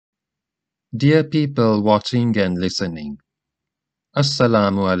Dear people watching and listening,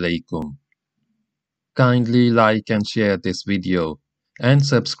 Assalamu alaikum. Kindly like and share this video and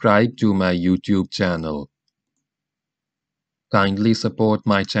subscribe to my YouTube channel. Kindly support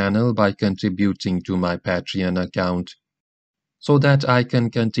my channel by contributing to my Patreon account so that I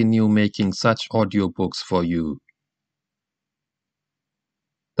can continue making such audiobooks for you.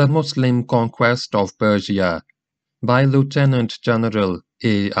 The Muslim Conquest of Persia by Lieutenant General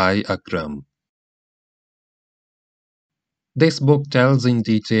A.I. Akram. This book tells in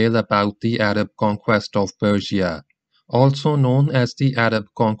detail about the Arab conquest of Persia, also known as the Arab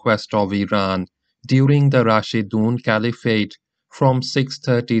conquest of Iran, during the Rashidun Caliphate from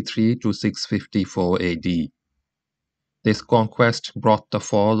 633 to 654 AD. This conquest brought the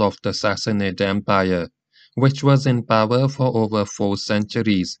fall of the Sassanid Empire, which was in power for over 4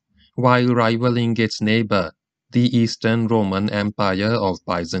 centuries, while rivaling its neighbor, the Eastern Roman Empire of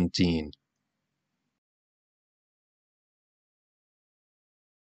Byzantine.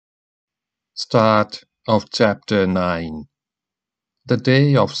 Start of Chapter 9. The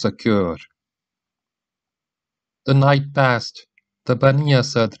Day of Soccour. The night passed. The Bani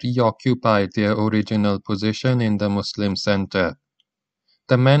Asad reoccupied their original position in the Muslim center.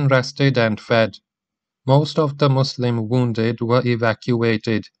 The men rested and fed. Most of the Muslim wounded were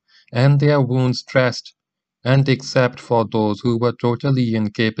evacuated and their wounds dressed, and except for those who were totally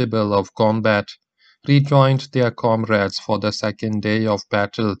incapable of combat, rejoined their comrades for the second day of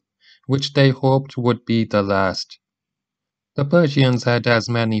battle, which they hoped would be the last. The Persians had as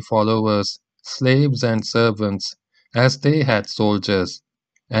many followers, slaves and servants, as they had soldiers,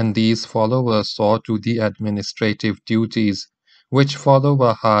 and these followers saw to the administrative duties which follow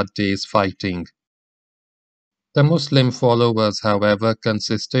a hard day's fighting. The Muslim followers, however,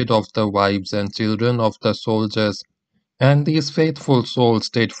 consisted of the wives and children of the soldiers, and these faithful souls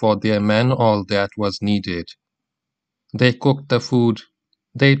did for their men all that was needed. They cooked the food,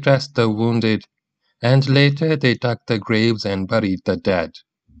 they dressed the wounded, and later they dug the graves and buried the dead.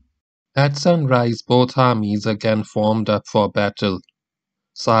 At sunrise, both armies again formed up for battle.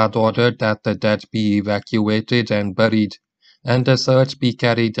 Saad ordered that the dead be evacuated and buried, and a search be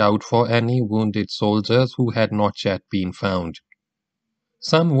carried out for any wounded soldiers who had not yet been found.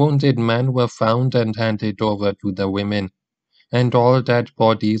 Some wounded men were found and handed over to the women, and all dead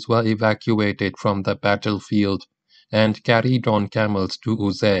bodies were evacuated from the battlefield and carried on camels to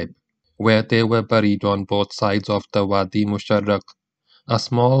Uzeb, where they were buried on both sides of the Wadi Musharraq, a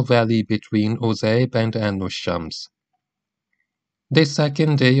small valley between Uzeb and Anushams. This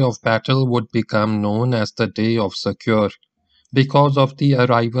second day of battle would become known as the Day of Soccour because of the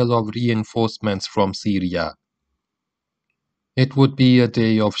arrival of reinforcements from Syria. It would be a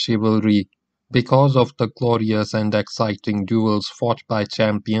day of chivalry because of the glorious and exciting duels fought by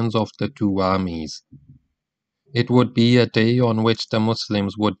champions of the two armies. It would be a day on which the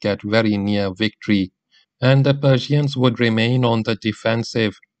Muslims would get very near victory, and the Persians would remain on the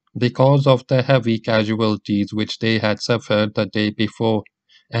defensive because of the heavy casualties which they had suffered the day before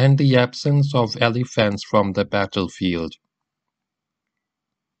and the absence of elephants from the battlefield.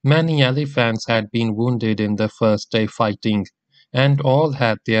 Many elephants had been wounded in the first day fighting, and all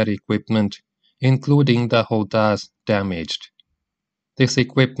had their equipment, including the hodas, damaged. This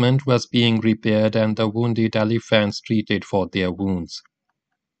equipment was being repaired and the wounded elephants treated for their wounds.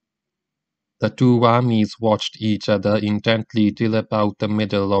 The two armies watched each other intently till about the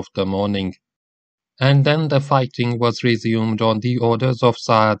middle of the morning, and then the fighting was resumed on the orders of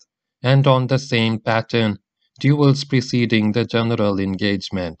Saad and on the same pattern, duels preceding the general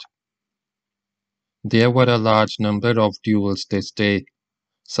engagement. There were a large number of duels this day.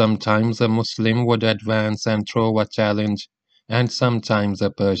 Sometimes a Muslim would advance and throw a challenge, and sometimes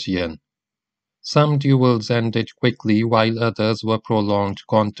a Persian. Some duels ended quickly while others were prolonged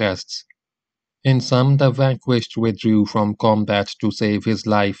contests. In some, the vanquished withdrew from combat to save his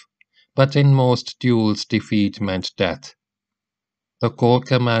life, but in most duels defeat meant death. The corps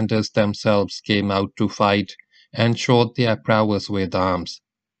commanders themselves came out to fight and showed their prowess with arms.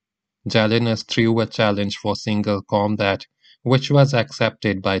 Jalinus threw a challenge for single combat, which was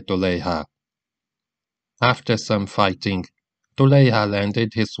accepted by Tulayha. After some fighting, Tulayha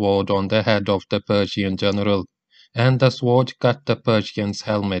landed his sword on the head of the Persian general, and the sword cut the Persian's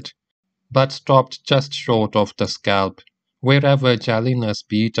helmet, but stopped just short of the scalp, wherever Jalinus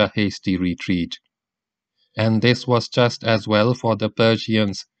beat a hasty retreat. And this was just as well for the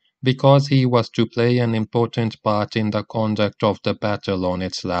Persians, because he was to play an important part in the conduct of the battle on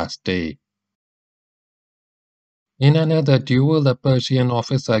its last day. In another duel, a Persian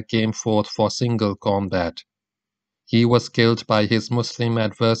officer came forth for single combat. He was killed by his Muslim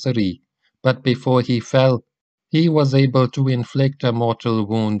adversary, But before he fell, he was able to inflict a mortal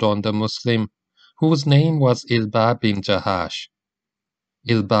wound on the Muslim, whose name was Ilba bin Jahash.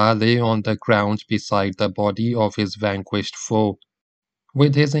 Ilba lay on the ground beside the body of his vanquished foe,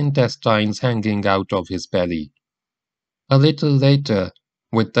 with his intestines hanging out of his belly. A little later,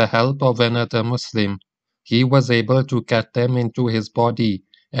 with the help of another Muslim, he was able to get them into his body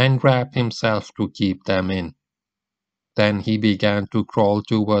and wrap himself to keep them in. Then he began to crawl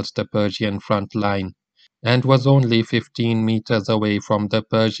towards the Persian front line, and was only 15 meters away from the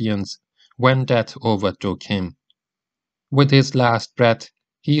Persians when death overtook him. With his last breath,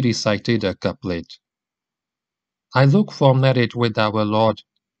 he recited a couplet. I look for merit with our Lord.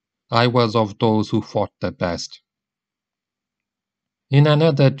 I was of those who fought the best. In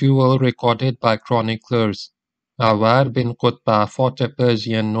another duel recorded by chroniclers, Awar bin Qutbah fought a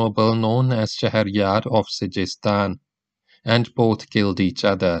Persian noble known as Shahryar of Sijistan, and both killed each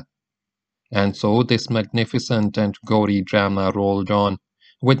other. And so this magnificent and gory drama rolled on,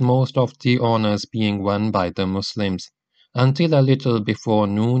 with most of the honors being won by the Muslims, until a little before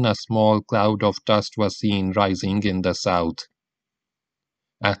noon a small cloud of dust was seen rising in the south.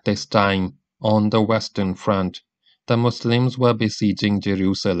 At this time, on the western front, the Muslims were besieging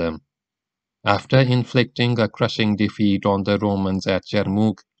Jerusalem. After inflicting a crushing defeat on the Romans at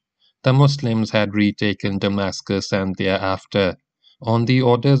Yarmouk, the Muslims had retaken Damascus, and thereafter, on the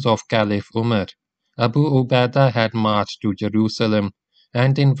orders of Caliph Umar, Abu Ubaidah had marched to Jerusalem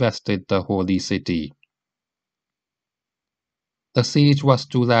and invested the holy city. The siege was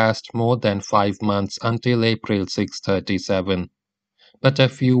to last more than 5 months until April 637, but a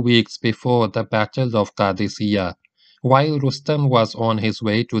few weeks before the Battle of Qadisiyah, while Rustam was on his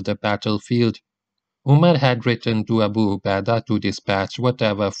way to the battlefield, Umar had written to Abu Ubaidah to dispatch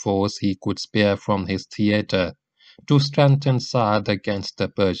whatever force he could spare from his theatre to strengthen Sa'd against the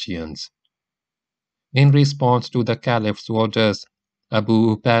Persians. In response to the Caliph's orders,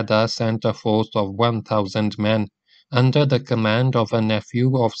 Abu Ubaidah sent a force of 1,000 men under the command of a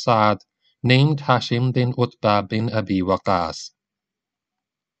nephew of Sa'd named Hashim bin Utbah bin Abi Waqas.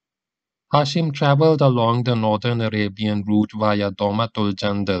 Hashim traveled along the northern Arabian route via Domatul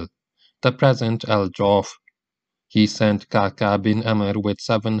Jandal, the present Al-Jawf. He sent Kaka bin Amr with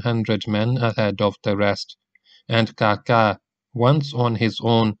 700 men ahead of the rest, and Kaka, once on his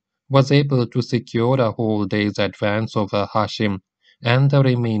own, was able to secure a whole day's advance over Hashim and the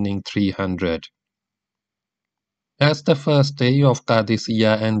remaining 300. As the first day of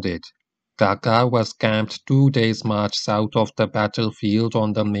Qadisiyah ended, Kaka was camped 2 days' march south of the battlefield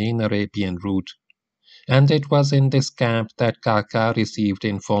on the main Arabian route, and it was in this camp that Kaka received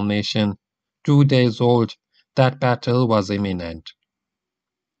information, 2 days old, that battle was imminent.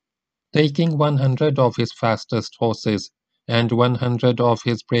 Taking 100 of his fastest horses and 100 of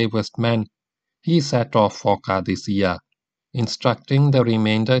his bravest men, he set off for Qadisiyah, instructing the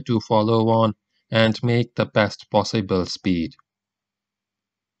remainder to follow on and make the best possible speed.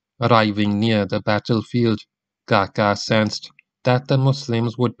 Arriving near the battlefield, Kaka sensed that the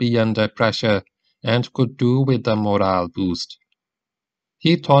Muslims would be under pressure and could do with a morale boost.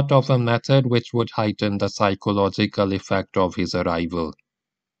 He thought of a method which would heighten the psychological effect of his arrival.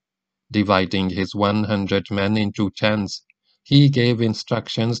 Dividing his 100 men into tens, he gave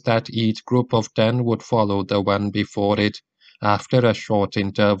instructions that each group of 10 would follow the one before it after a short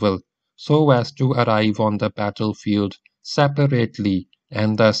interval, so as to arrive on the battlefield separately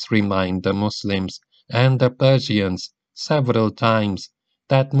and thus remind the Muslims and the Persians several times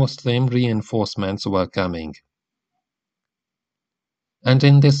that Muslim reinforcements were coming. And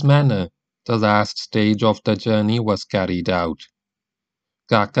in this manner, the last stage of the journey was carried out.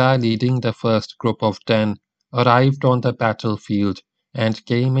 Kaka, leading the first group of 10, arrived on the battlefield and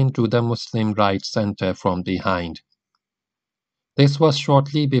came into the Muslim right center from behind. This was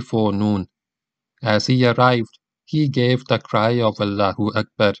shortly before noon. As he arrived, he gave the cry of Allahu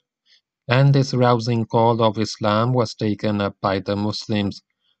Akbar, and this rousing call of Islam was taken up by the Muslims,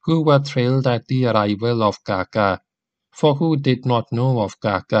 who were thrilled at the arrival of Kaka, for who did not know of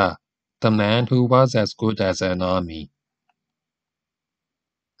Kaka, the man who was as good as an army?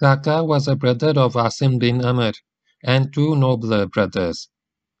 Kaka was a brother of Asim bin Amr, and 2 nobler brothers,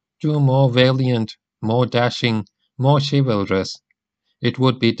 2 more valiant, more dashing, more chivalrous. It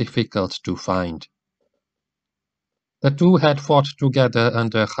would be difficult to find. The 2 had fought together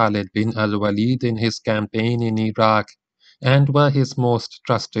under Khalid bin al-Walid in his campaign in Iraq, and were his most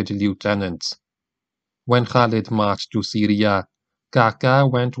trusted lieutenants. When Khalid marched to Syria, Kaka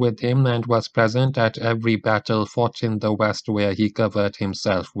went with him and was present at every battle fought in the west where he covered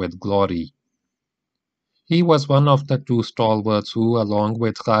himself with glory. He was one of the 2 stalwarts who, along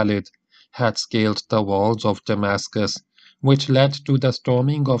with Khalid, had scaled the walls of Damascus, which led to the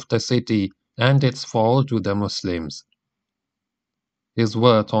storming of the city and its fall to the Muslims. His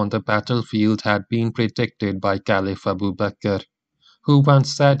worth on the battlefield had been predicted by Caliph Abu Bakr, who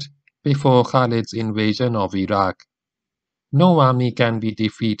once said, before Khalid's invasion of Iraq, "No army can be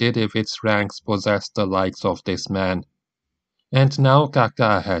defeated if its ranks possess the likes of this man." And now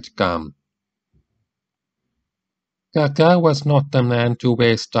Kaka had come. Kaka was not the man to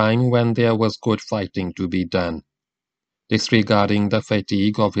waste time when there was good fighting to be done. Disregarding the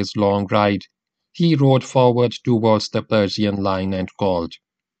fatigue of his long ride, he rode forward towards the Persian line and called,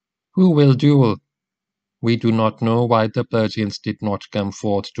 "Who will duel?" We do not know why the Persians did not come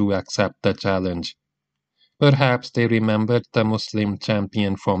forth to accept the challenge. Perhaps they remembered the Muslim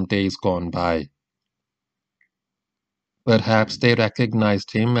champion from days gone by. Perhaps they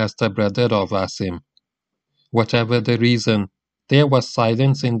recognized him as the brother of Asim. Whatever the reason, there was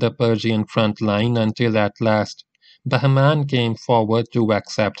silence in the Persian front line until at last Bahman came forward to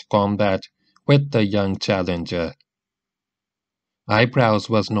accept combat with the young challenger. Eyebrows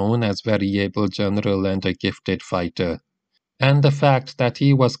was known as very able general and a gifted fighter, and the fact that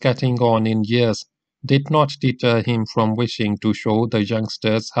he was getting on in years did not deter him from wishing to show the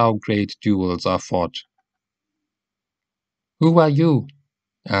youngsters how great duels are fought. "Who are you?"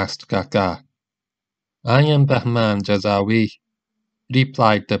 asked Kaka. "I am Bahman Jazawi,"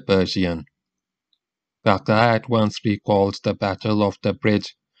 replied the Persian. Kaka at once recalled the Battle of the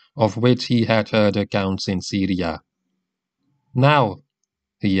Bridge, of which he had heard accounts in Syria. "Now,"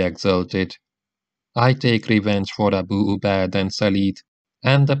 he exulted, "I take revenge for Abu Ubaid and Salid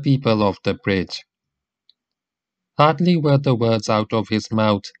and the people of the bridge." Hardly were the words out of his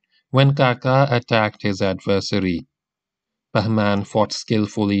mouth when Kaka attacked his adversary. Bahman fought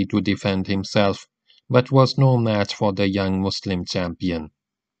skillfully to defend himself, but was no match for the young Muslim champion.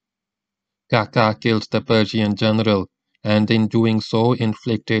 Kaka killed the Persian general, and in doing so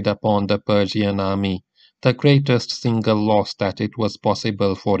inflicted upon the Persian army the greatest single loss that it was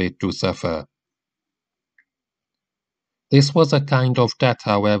possible for it to suffer. This was a kind of death,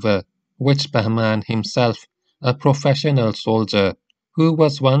 however, which Bahman himself, a professional soldier, who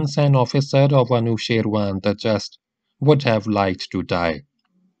was once an officer of Anushirwan the Just, would have liked to die.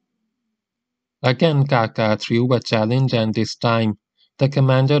 Again Kaka threw a challenge, and this time the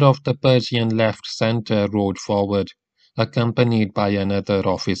commander of the Persian left center rode forward, accompanied by another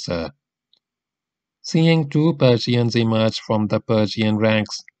officer. Seeing two Persians emerge from the Persian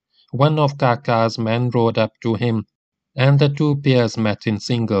ranks, one of Kaka's men rode up to him, and the two pairs met in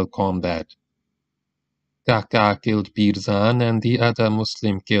single combat. Kaka killed Birzan, and the other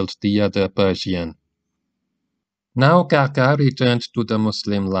Muslim killed the other Persian. Now Kaka returned to the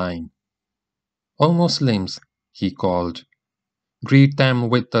Muslim line. "O Muslims," he called, "greet them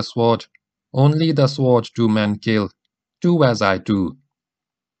with the sword. Only the sword do men kill. Do as I do."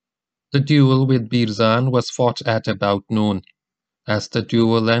 The duel with Birzan was fought at about noon. As the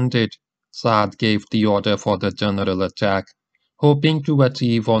duel ended, Saad gave the order for the general attack, hoping to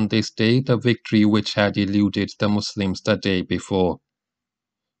achieve on this day the victory which had eluded the Muslims the day before.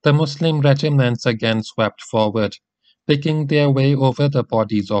 The Muslim regiments again swept forward, picking their way over the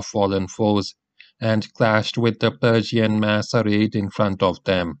bodies of fallen foes, and clashed with the Persian mass arrayed in front of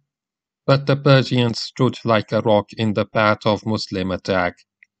them. But the Persians stood like a rock in the path of Muslim attack,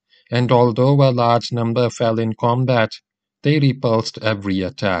 and although a large number fell in combat, they repulsed every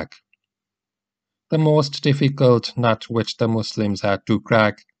attack. The most difficult nut which the Muslims had to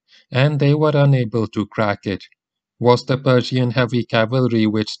crack, and they were unable to crack it, was the Persian heavy cavalry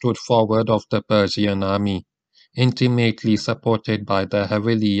which stood forward of the Persian army, intimately supported by the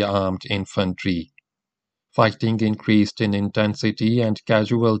heavily armed infantry. Fighting increased in intensity and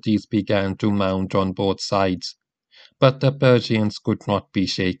casualties began to mount on both sides, but the Persians could not be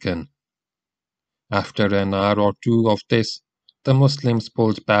shaken. After an hour or two of this, the Muslims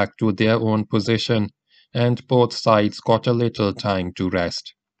pulled back to their own position, and both sides got a little time to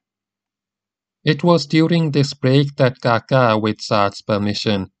rest. It was during this break that Kaka, with Saad's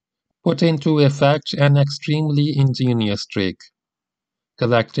permission, put into effect an extremely ingenious trick.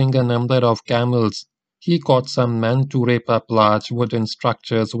 Collecting a number of camels, he got some men to rip up large wooden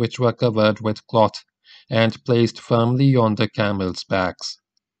structures which were covered with cloth and placed firmly on the camels' backs.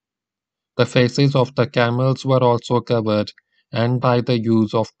 The faces of the camels were also covered, and by the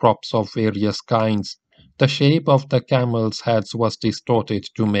use of props of various kinds, the shape of the camels' heads was distorted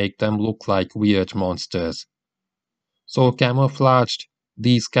to make them look like weird monsters. So camouflaged,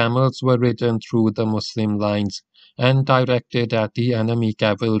 these camels were ridden through the Muslim lines and directed at the enemy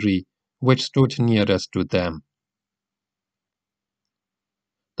cavalry, which stood nearest to them.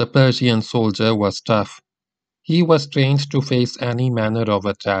 The Persian soldier was tough. He was trained to face any manner of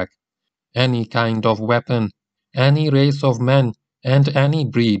attack, any kind of weapon, any race of men, and any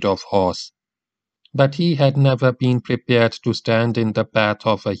breed of horse. But he had never been prepared to stand in the path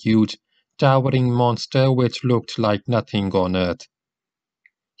of a huge, towering monster which looked like nothing on earth.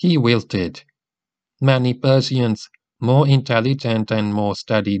 He wilted. Many Persians, more intelligent and more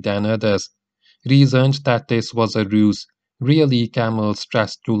steady than others, reasoned that this was a ruse, really camels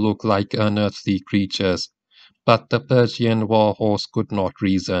dressed to look like unearthly creatures. But the Persian war horse could not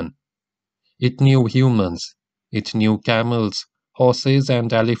reason. It knew humans, it knew camels, horses,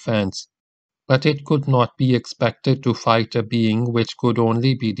 and elephants, but it could not be expected to fight a being which could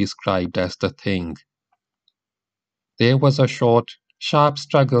only be described as the thing. There was a short, sharp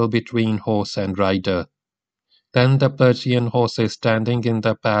struggle between horse and rider. Then the Persian horses standing in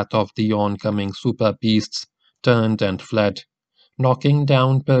the path of the oncoming super beasts turned and fled, knocking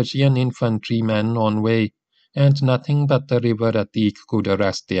down Persian infantrymen on way, and nothing but the river Atik could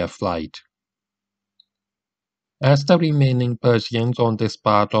arrest their flight. As the remaining Persians on this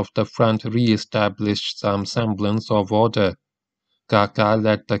part of the front re-established some semblance of order, Kaka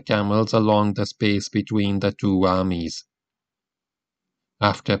led the camels along the space between the two armies.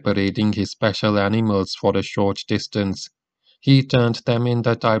 After parading his special animals for a short distance, he turned them in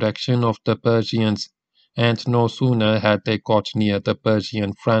the direction of the Persians, and no sooner had they got near the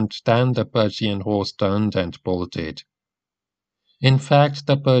Persian front than the Persian horse turned and bolted. In fact,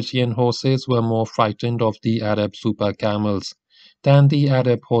 the Persian horses were more frightened of the Arab super camels than the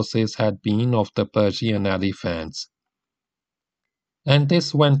Arab horses had been of the Persian elephants. And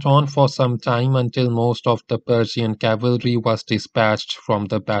this went on for some time until most of the Persian cavalry was dispatched from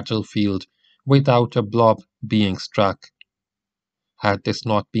the battlefield without a blob being struck. Had this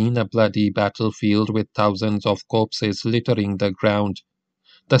not been a bloody battlefield with thousands of corpses littering the ground,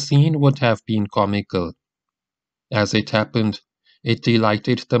 the scene would have been comical. As it happened, it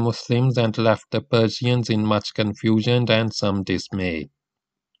delighted the Muslims and left the Persians in much confusion and some dismay.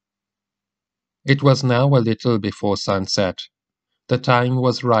 It was now a little before sunset. The time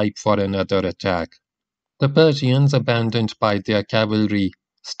was ripe for another attack. The Persians, abandoned by their cavalry,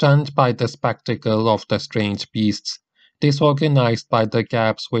 stunned by the spectacle of the strange beasts, disorganized by the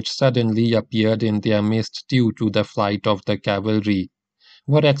gaps which suddenly appeared in their midst due to the flight of the cavalry,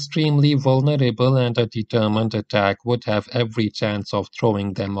 were extremely vulnerable, and a determined attack would have every chance of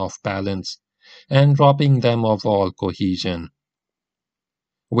throwing them off balance and robbing them of all cohesion.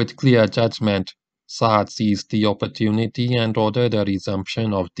 With clear judgment, Saad seized the opportunity and ordered a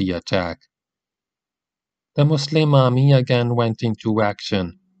resumption of the attack. The Muslim army again went into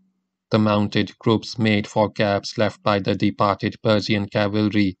action. The mounted groups made for gaps left by the departed Persian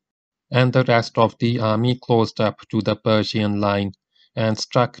cavalry, and the rest of the army closed up to the Persian line and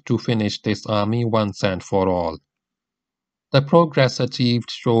struck to finish this army once and for all. The progress achieved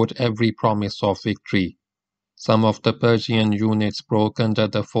showed every promise of victory. Some of the Persian units broke under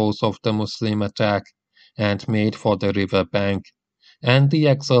the force of the Muslim attack and made for the river bank, and the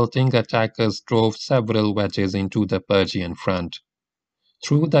exulting attackers drove several wedges into the Persian front.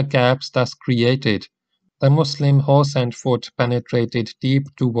 Through the gaps thus created, the Muslim horse and foot penetrated deep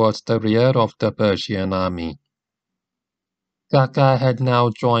towards the rear of the Persian army. Kaka had now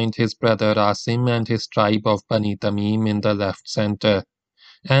joined his brother Asim and his tribe of Bani Tamim in the left center,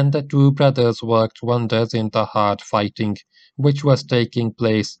 and the two brothers worked wonders in the hard fighting which was taking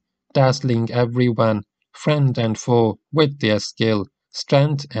place, dazzling everyone, friend and foe, with their skill,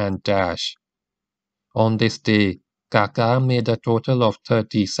 strength, and dash. On this day, Kaka made a total of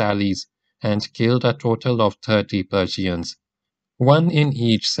 30 sallies and killed a total of 30 Persians, one in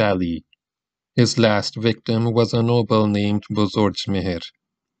each sally. His last victim was a noble named Buzurjmehr.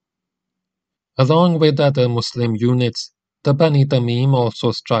 Along with other Muslim units, the Bani Tamim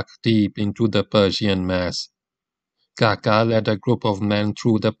also struck deep into the Persian mass. Kaka led a group of men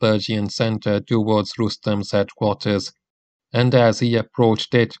through the Persian center towards Rustam's headquarters, and as he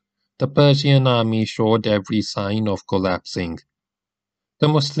approached it, the Persian army showed every sign of collapsing. The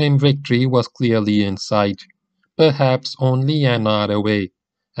Muslim victory was clearly in sight, perhaps only an hour away,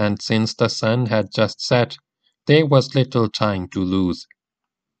 and since the sun had just set, there was little time to lose.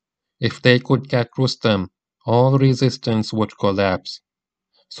 If they could get Rustam, all resistance would collapse.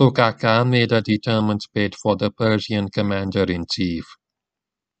 So Kaka made a determined bid for the Persian commander-in-chief.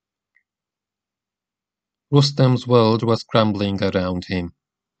 Rustam's world was crumbling around him,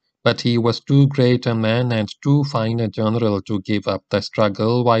 but he was too great a man and too fine a general to give up the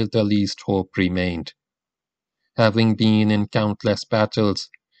struggle while the least hope remained. Having been in countless battles,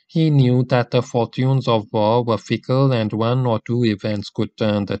 He knew that the fortunes of war were fickle and one or two events could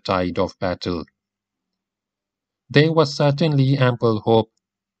turn the tide of battle. There was certainly ample hope.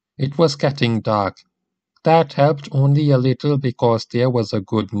 It was getting dark. That helped only a little because there was a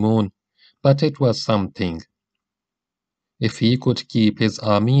good moon, but it was something. If he could keep his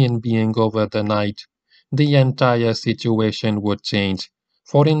army in being over the night, the entire situation would change,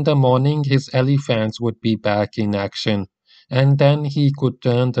 for in the morning his elephants would be back in action, and then he could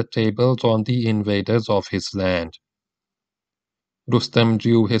turn the tables on the invaders of his land. Rustam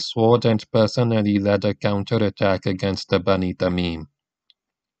drew his sword and personally led a counterattack against the Bani Tamim.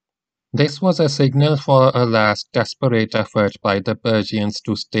 This was a signal for a last desperate effort by the Persians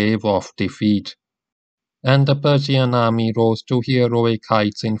to stave off defeat, and the Persian army rose to heroic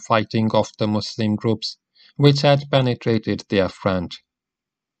heights in fighting off the Muslim groups which had penetrated their front.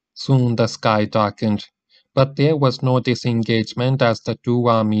 Soon the sky darkened, but there was no disengagement as the two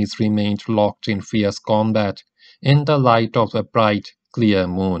armies remained locked in fierce combat in the light of a bright, clear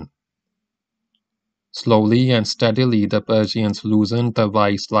moon. Slowly and steadily the Persians loosened the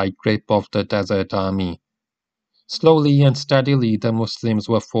vice-like grip of the desert army. Slowly and steadily the Muslims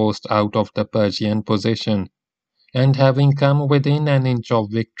were forced out of the Persian position, and having come within an inch of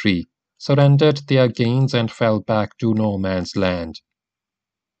victory, surrendered their gains and fell back to no man's land.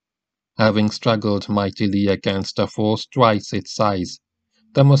 Having struggled mightily against a force twice its size,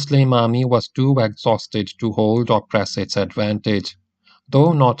 the Muslim army was too exhausted to hold or press its advantage,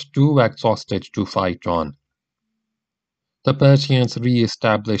 though not too exhausted to fight on. The Persians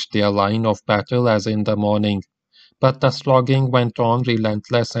re-established their line of battle as in the morning, but the slogging went on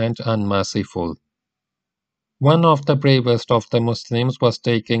relentless and unmerciful. One of the bravest of the Muslims was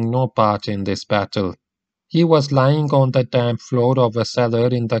taking no part in this battle. He was lying on the damp floor of a cellar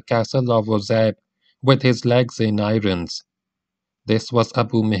in the castle of Uzayb, with his legs in irons. This was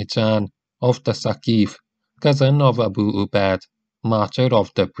Abu Mihjan of the Saqif, cousin of Abu Ubaid, martyr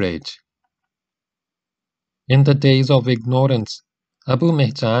of the bridge. In the days of ignorance, Abu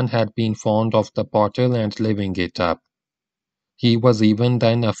Mihjan had been fond of the bottle and living it up. He was even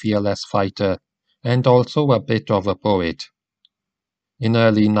then a fearless fighter, and also a bit of a poet. In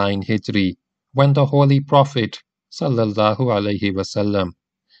early 9 Hijri, when the Holy Prophet sallallahu alaihi wasallam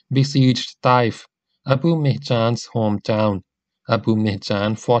besieged Taif, Abu Mihjan's hometown, Abu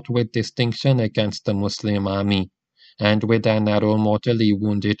Mihjan fought with distinction against the Muslim army, and with an arrow mortally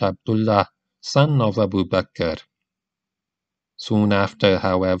wounded Abdullah, son of Abu Bakr. Soon after,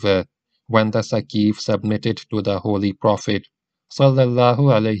 however, when the Saqif submitted to the Holy Prophet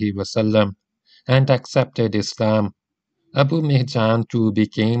sallallahu alaihi wasallam and accepted Islam, Abu Mihjan too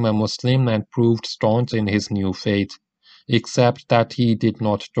became a Muslim and proved staunch in his new faith, except that he did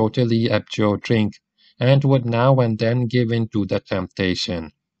not totally abjure drink and would now and then give in to the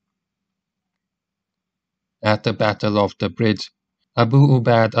temptation. At the Battle of the Bridge, Abu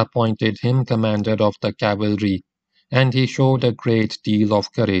Ubaid appointed him commander of the cavalry, and he showed a great deal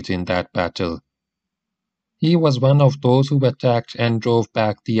of courage in that battle. He was one of those who attacked and drove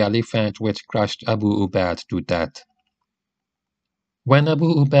back the elephant which crushed Abu Ubaid to death. When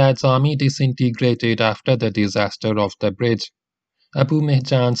Abu Ubaid's army disintegrated after the disaster of the bridge, Abu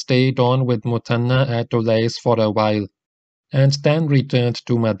Mihjan stayed on with Muthanna at Ulais for a while, and then returned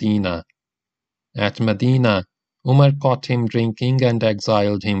to Medina. At Medina, Umar caught him drinking and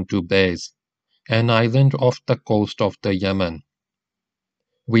exiled him to Bez, an island off the coast of the Yemen.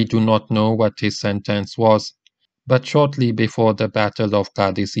 We do not know what his sentence was, but shortly before the Battle of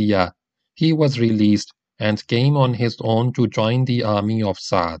Qadisiyah, he was released and came on his own to join the army of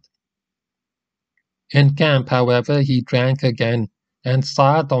Sa'd. In camp, however, he drank again, and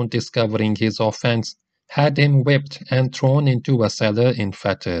Sa'd, on discovering his offense, had him whipped and thrown into a cellar in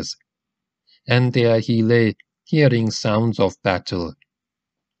fetters. And there he lay, hearing sounds of battle.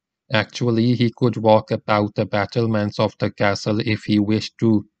 Actually, he could walk about the battlements of the castle if he wished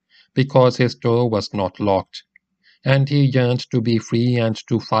to, because his door was not locked, and he yearned to be free and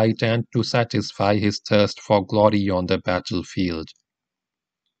to fight and to satisfy his thirst for glory on the battlefield.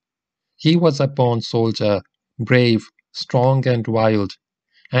 He was a born soldier, brave, strong and wild,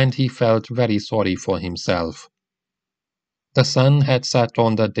 and he felt very sorry for himself. The sun had set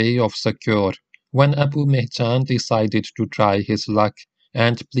on the day of Soccour when Abu Mihjan decided to try his luck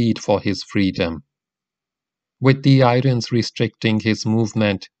and plead for his freedom. With the irons restricting his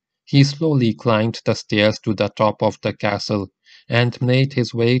movement, he slowly climbed the stairs to the top of the castle and made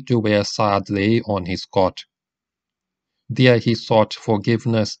his way to where Sa'd lay on his cot. There he sought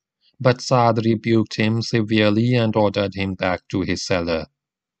forgiveness, but Sa'd rebuked him severely and ordered him back to his cellar.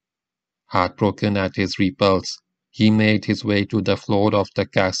 Heartbroken at his repulse, He made his way to the floor of the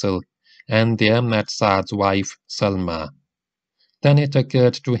castle, and there met Saad's wife, Salma. Then it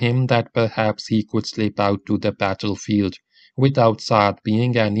occurred to him that perhaps he could slip out to the battlefield without Saad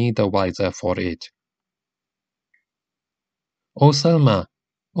being any the wiser for it. "O Salma,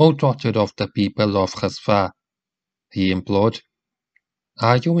 O daughter of the people of Khasfa," he implored,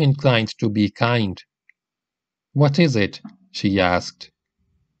 "are you inclined to be kind?" "What is it?" she asked.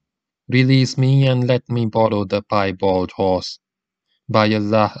 "Release me and let me borrow the piebald horse. By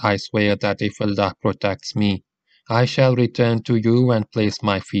Allah, I swear that if Allah protects me, I shall return to you and place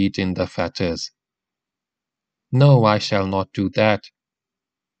my feet in the fetters." "No, I shall not do that."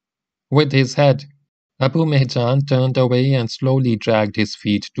 With his head, Abu Mihjan turned away and slowly dragged his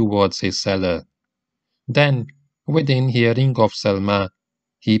feet towards his cellar. Then, within hearing of Salma,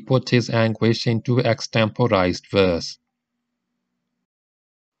 he put his anguish into extemporized verse.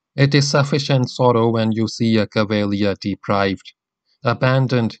 It is sufficient sorrow when you see a cavalier deprived,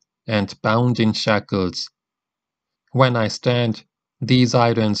 abandoned, and bound in shackles. When I stand, these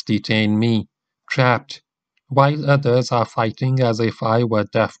irons detain me, trapped, while others are fighting as if I were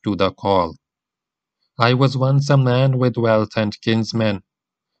deaf to the call. I was once a man with wealth and kinsmen,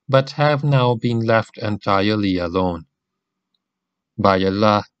 but have now been left entirely alone. By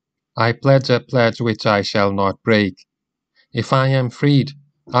Allah, I pledge a pledge which I shall not break. If I am freed,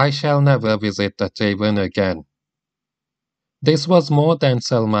 I shall never visit the tavern again. This was more than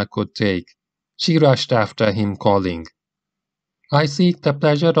Selma could take. She rushed after him, calling, I seek the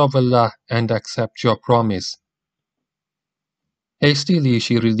pleasure of Allah and accept your promise. Hastily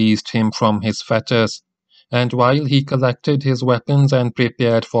she released him from his fetters, and while he collected his weapons and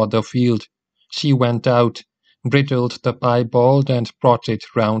prepared for the field, she went out, bridled the piebald and brought it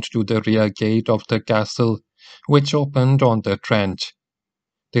round to the rear gate of the castle, which opened on the trench.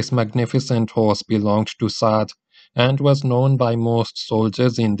 This magnificent horse belonged to Saad, and was known by most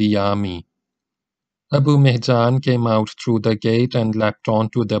soldiers in the army. Abu Mihjan came out through the gate and leapt on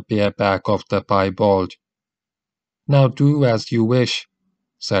to the bare back of the piebald. Now do as you wish,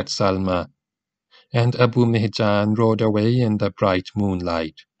 said Salma, and Abu Mihjan rode away in the bright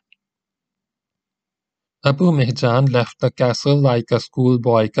moonlight. Abu Mihjan left the castle like a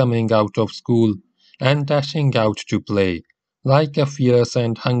schoolboy coming out of school and dashing out to play, like a fierce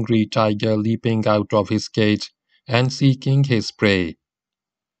and hungry tiger leaping out of his cage and seeking his prey.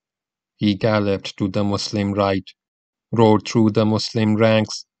 He galloped to the Muslim right, rode through the Muslim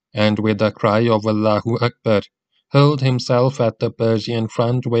ranks, and with a cry of Allahu Akbar, hurled himself at the Persian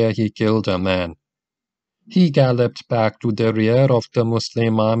front where he killed a man. He galloped back to the rear of the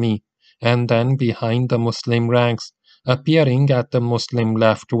Muslim army, and then behind the Muslim ranks, appearing at the Muslim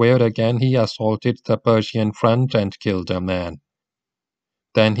left where again he assaulted the Persian front and killed a man.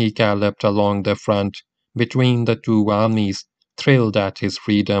 Then he galloped along the front, between the two armies, thrilled at his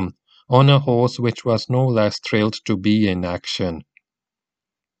freedom, on a horse which was no less thrilled to be in action.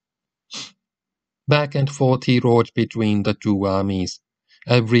 Back and forth he rode between the two armies.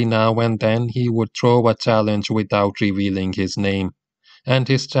 Every now and then he would throw a challenge without revealing his name, and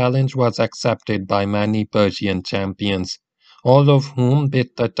his challenge was accepted by many Persian champions, all of whom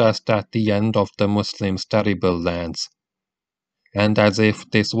bit the dust at the end of the Muslims' terrible lance. And as if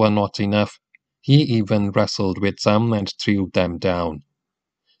this were not enough, he even wrestled with some and threw them down.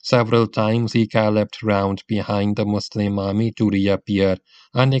 Several times he galloped round behind the Muslim army to reappear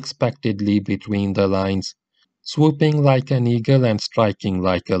unexpectedly between the lines, swooping like an eagle and striking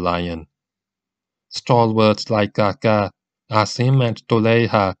like a lion. Stalwarts like Kaka, Asim and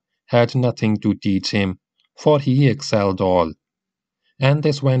Toleha had nothing to teach him, for he excelled all. And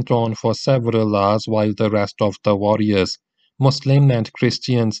this went on for several hours while the rest of the warriors, Muslim and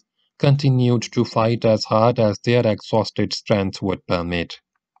Christians, continued to fight as hard as their exhausted strength would permit.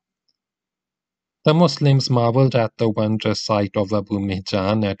 The Muslims marveled at the wondrous sight of Abu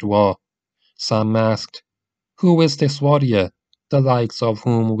Mihjan at war. Some asked, Who is this warrior, the likes of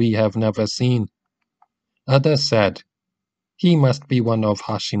whom we have never seen? Others said, He must be one of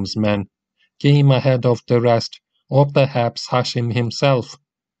Hashim's men, came ahead of the rest, or perhaps Hashim himself.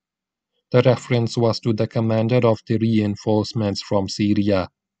 The reference was to the commander of the reinforcements from Syria,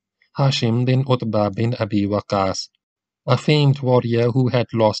 Hashim bin Utbah bin Abi Waqas, a famed warrior who had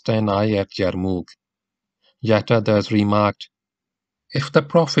lost an eye at Yarmouk. Yet others remarked, If the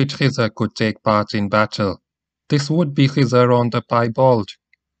Prophet Khizr could take part in battle, this would be Khizr on the piebald.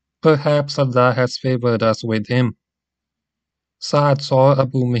 Perhaps Allah has favored us with him. Saad saw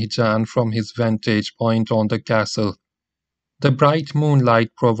Abu Mihjan from his vantage point on the castle. The bright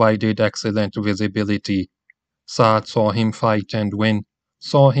moonlight provided excellent visibility. Saad saw him fight and win,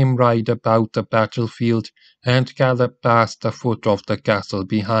 saw him ride about the battlefield and gallop past the foot of the castle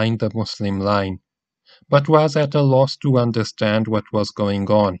behind the Muslim line, but was at a loss to understand what was going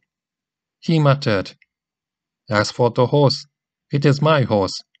on. He muttered, "As for the horse, it is my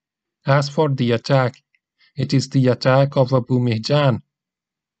horse. As for the attack, it is the attack of Abu Mihjan."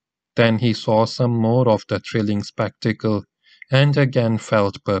 Then he saw some more of the thrilling spectacle, and again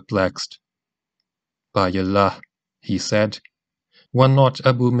felt perplexed. "By Allah," he said, "were not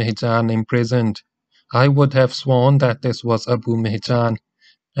Abu Mihjan imprisoned, I would have sworn that this was Abu Mihjan,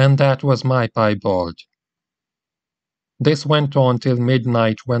 and that was my piebald." This went on till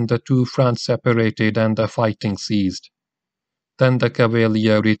midnight, when the two fronts separated and the fighting ceased. Then the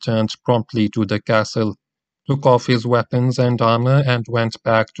cavalier returned promptly to the castle, took off his weapons and armor, and went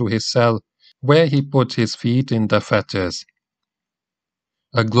back to his cell, where he put his feet in the fetters.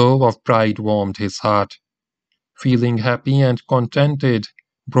 A glow of pride warmed his heart. Feeling happy and contented,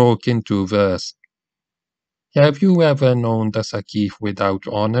 broke into verse. "Have you ever known the Sakif without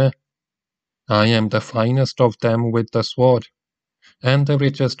honor? I am the finest of them with the sword, and the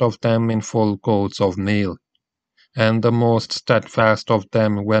richest of them in full coats of mail, and the most steadfast of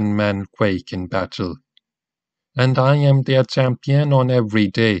them when men quake in battle. And I am their champion on every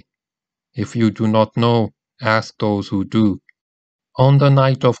day. If you do not know, ask those who do. On the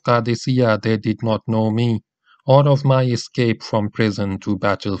night of Qadisiyah they did not know me, or of my escape from prison to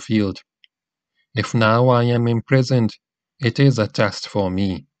battlefield. If now I am imprisoned, it is a test for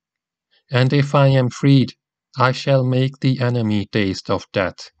me. And if I am freed, I shall make the enemy taste of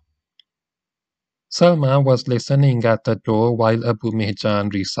death." Salma was listening at the door while Abu Mihjan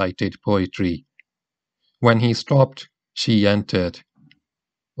recited poetry. When he stopped, she entered.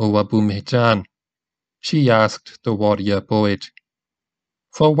 "O Abu Mihjan," she asked the warrior poet,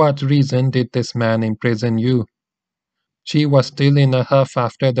 "for what reason did this man imprison you?" She was still in a huff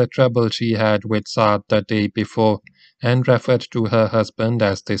after the trouble she had with Saad the day before, and referred to her husband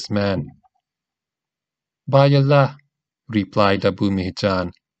as this man. "By Allah," replied Abu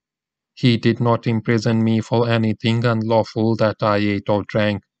Mihjan, "he did not imprison me for anything unlawful that I ate or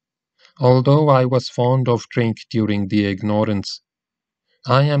drank, although I was fond of drink during the ignorance.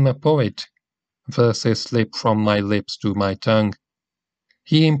 I am a poet. Verses slip from my lips to my tongue.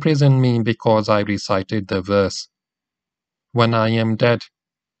 He imprisoned me because I recited the verse. When I am dead,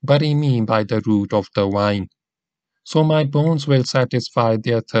 bury me by the root of the vine, so my bones will satisfy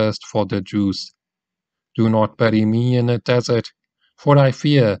their thirst for the juice. Do not bury me in a desert, for I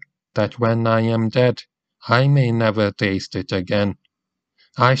fear that when I am dead, I may never taste it again.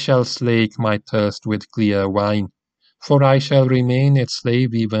 I shall slake my thirst with clear wine, for I shall remain its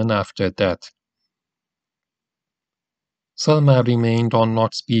slave even after death." Salma remained on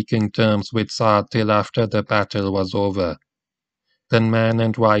not speaking terms with Saad till after the battle was over. Then man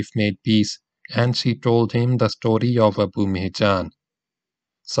and wife made peace, and she told him the story of Abu Mihjan.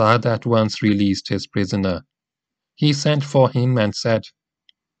 Saad at once released his prisoner. He sent for him and said,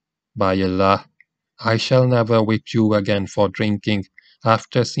 "By Allah, I shall never whip you again for drinking,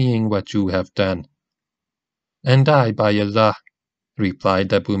 after seeing what you have done." "And I, by Allah,"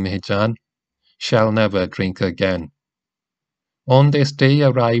 replied Abu Mihjan, "shall never drink again." On this day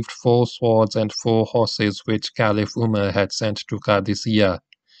arrived 4 swords and 4 horses which Caliph Umar had sent to Qadisiyah,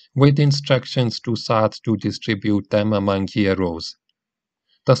 with instructions to Saad to distribute them among heroes.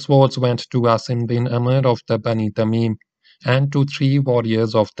 The swords went to Asim bin Amr of the Bani Tamim, and to 3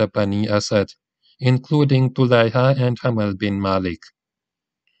 warriors of the Bani Asad, including Tulayha and Hamal bin Malik.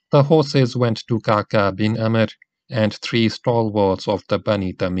 The horses went to Kaka bin Amr and 3 stalwarts of the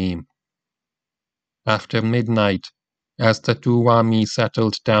Bani Tamim. After midnight, as the 2 armies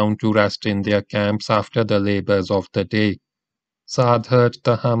settled down to rest in their camps after the labors of the day, Saad heard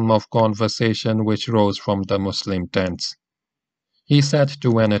the hum of conversation which rose from the Muslim tents. He said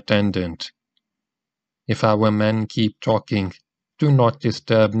to an attendant, "If our men keep talking, do not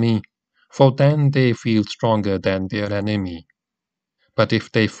disturb me, for then they feel stronger than their enemy. But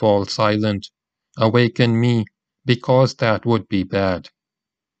if they fall silent, awaken me, because that would be bad."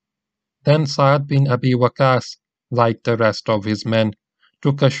 Then Saad bin Abi Waqqas, like the rest of his men,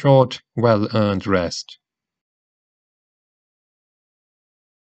 took a short, well-earned rest.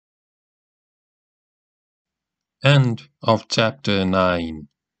 End of chapter 9.